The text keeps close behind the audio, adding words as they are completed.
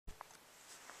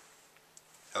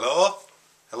Hello?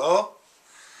 Hello?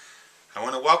 I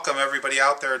want to welcome everybody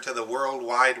out there to the World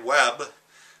Wide Web.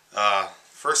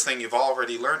 First thing you've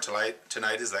already learned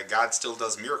tonight is that God still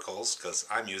does miracles because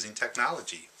I'm using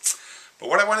technology. But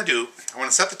what I want to do, I want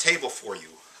to set the table for you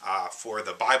for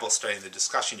the Bible study and the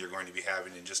discussion you're going to be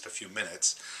having in just a few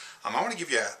minutes. I want to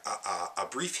give you a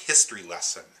brief history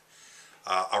lesson,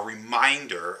 a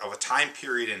reminder of a time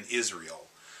period in Israel.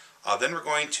 Then we're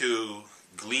going to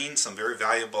glean some very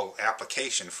valuable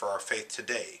application for our faith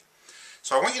today.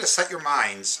 So I want you to set your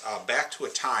minds back to a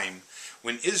time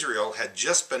when Israel had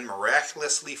just been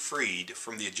miraculously freed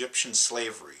from the Egyptian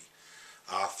slavery.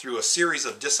 Through a series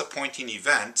of disappointing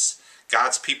events,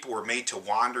 God's people were made to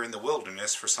wander in the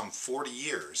wilderness for some 40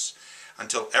 years,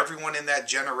 until everyone in that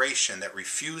generation that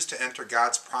refused to enter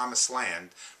God's promised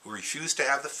land, who refused to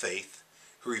have the faith,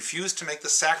 who refused to make the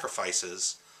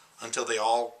sacrifices, until they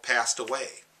all passed away.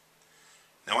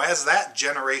 Now, as that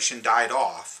generation died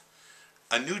off,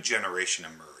 a new generation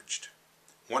emerged.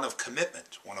 One of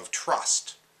commitment, one of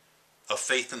trust, of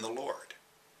faith in the Lord.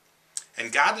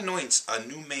 And God anoints a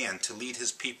new man to lead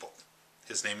his people.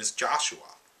 His name is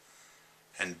Joshua.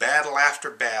 And battle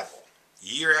after battle,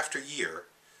 year after year,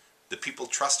 the people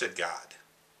trusted God.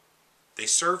 They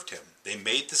served him. They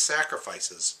made the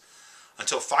sacrifices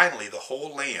until finally the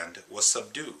whole land was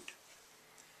subdued.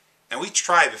 Now each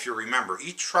tribe, if you remember,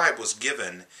 each tribe was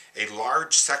given a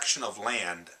large section of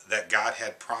land that God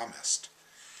had promised.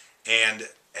 And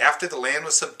after the land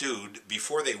was subdued,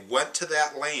 before they went to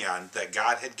that land that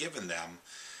God had given them,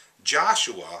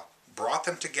 Joshua brought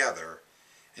them together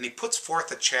and he puts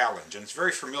forth a challenge, and it's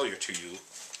very familiar to you.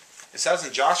 It says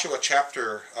in Joshua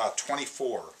chapter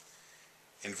 24,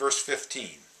 in verse 15,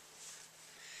 it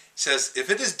says, "If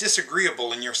it is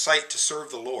disagreeable in your sight to serve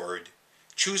the Lord,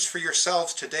 choose for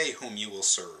yourselves today whom you will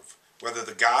serve, whether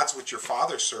the gods which your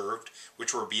fathers served,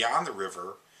 which were beyond the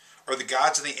river, or the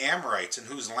gods of the Amorites in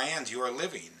whose land you are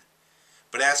living.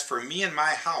 But as for me and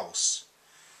my house,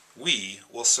 we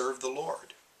will serve the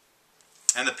Lord."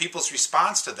 And the people's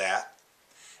response to that,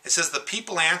 it says, "The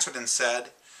people answered and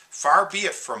said, Far be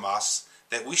it from us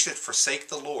that we should forsake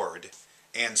the Lord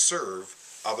and serve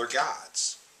other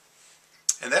gods."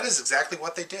 And that is exactly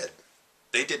what they did.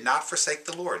 They did not forsake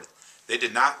the Lord. They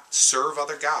did not serve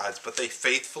other gods, but they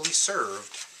faithfully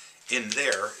served in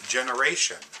their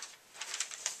generation.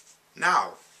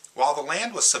 Now, while the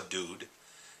land was subdued,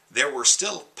 there were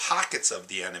still pockets of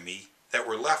the enemy that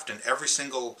were left in every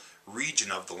single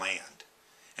region of the land.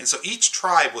 And so each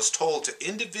tribe was told to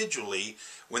individually,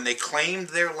 when they claimed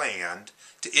their land,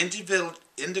 to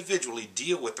individually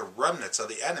deal with the remnants of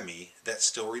the enemy that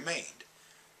still remained.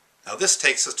 Now this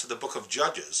takes us to the book of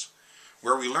Judges,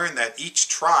 where we learn that each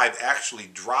tribe actually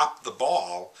dropped the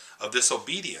ball of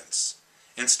disobedience.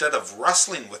 Instead of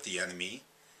wrestling with the enemy,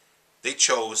 they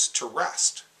chose to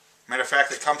rest. Matter of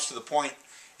fact, it comes to the point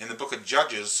in the book of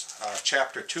Judges,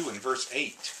 chapter 2 and verse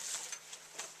 8.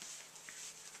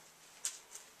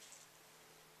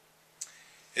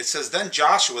 It says, "Then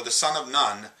Joshua the son of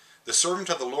Nun, the servant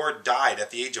of the Lord, died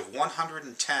at the age of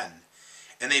 110,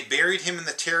 and they buried him in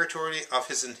the territory of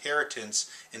his inheritance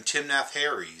in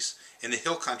Timnath-Heres, in the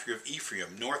hill country of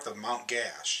Ephraim, north of Mount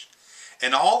Gash.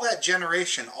 And all that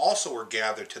generation also were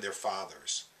gathered to their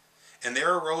fathers. And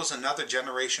there arose another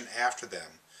generation after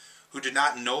them, who did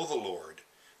not know the Lord,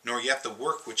 nor yet the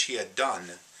work which he had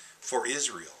done for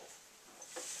Israel."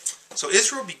 So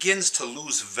Israel begins to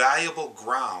lose valuable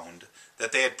ground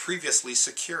that they had previously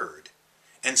secured.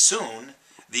 And soon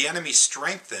the enemy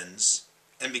strengthens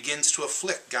and begins to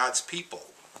afflict God's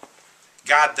people.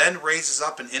 God then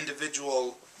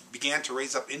began to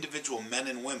raise up individual men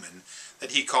and women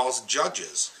that he calls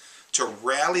judges to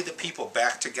rally the people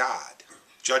back to God.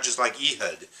 Judges like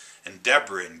Ehud and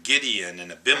Deborah and Gideon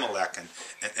and Abimelech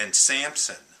and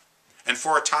Samson. And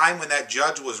for a time when that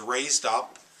judge was raised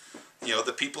up,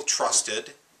 the people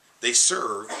trusted, they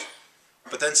served,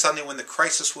 but then suddenly when the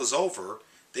crisis was over,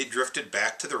 they drifted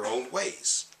back to their old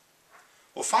ways.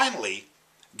 Well, finally,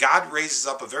 God raises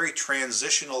up a very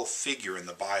transitional figure in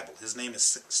the Bible. His name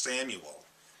is Samuel.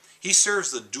 He serves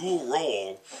the dual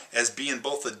role as being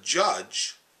both a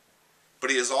judge, but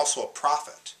he is also a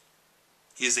prophet.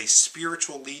 He is a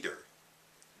spiritual leader.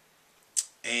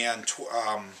 And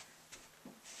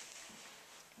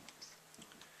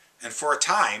for a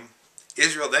time,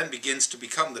 Israel then begins to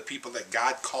become the people that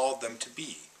God called them to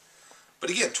be.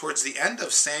 But again, towards the end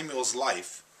of Samuel's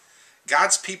life,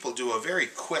 God's people do a very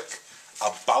quick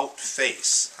about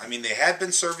face. I mean, they had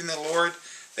been serving the Lord,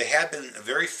 they had been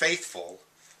very faithful,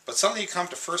 but suddenly you come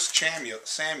to 1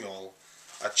 Samuel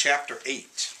chapter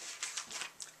 8.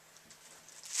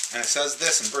 And it says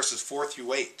this in verses 4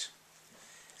 through 8.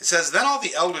 It says, Then all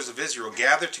the elders of Israel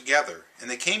gathered together, and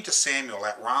they came to Samuel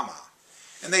at Ramah.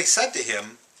 And they said to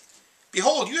him,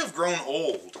 Behold, you have grown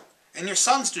old, and your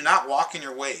sons do not walk in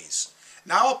your ways.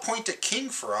 Now appoint a king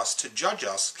for us to judge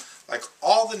us like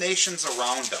all the nations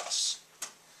around us.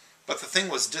 But the thing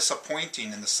was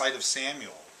disappointing in the sight of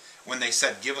Samuel when they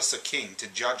said, Give us a king to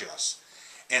judge us.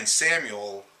 And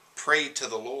Samuel prayed to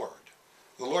the Lord.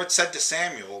 The Lord said to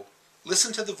Samuel,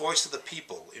 Listen to the voice of the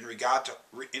people in regard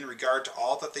to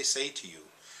all that they say to you.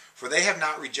 For they have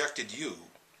not rejected you,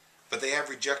 but they have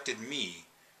rejected me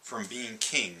from being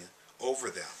king over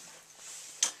them.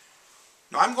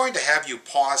 Now I'm going to have you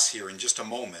pause here in just a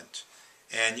moment,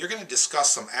 and you're going to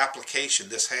discuss some application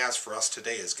this has for us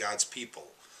today as God's people.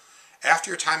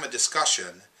 After your time of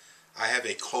discussion, I have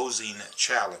a closing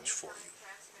challenge for you.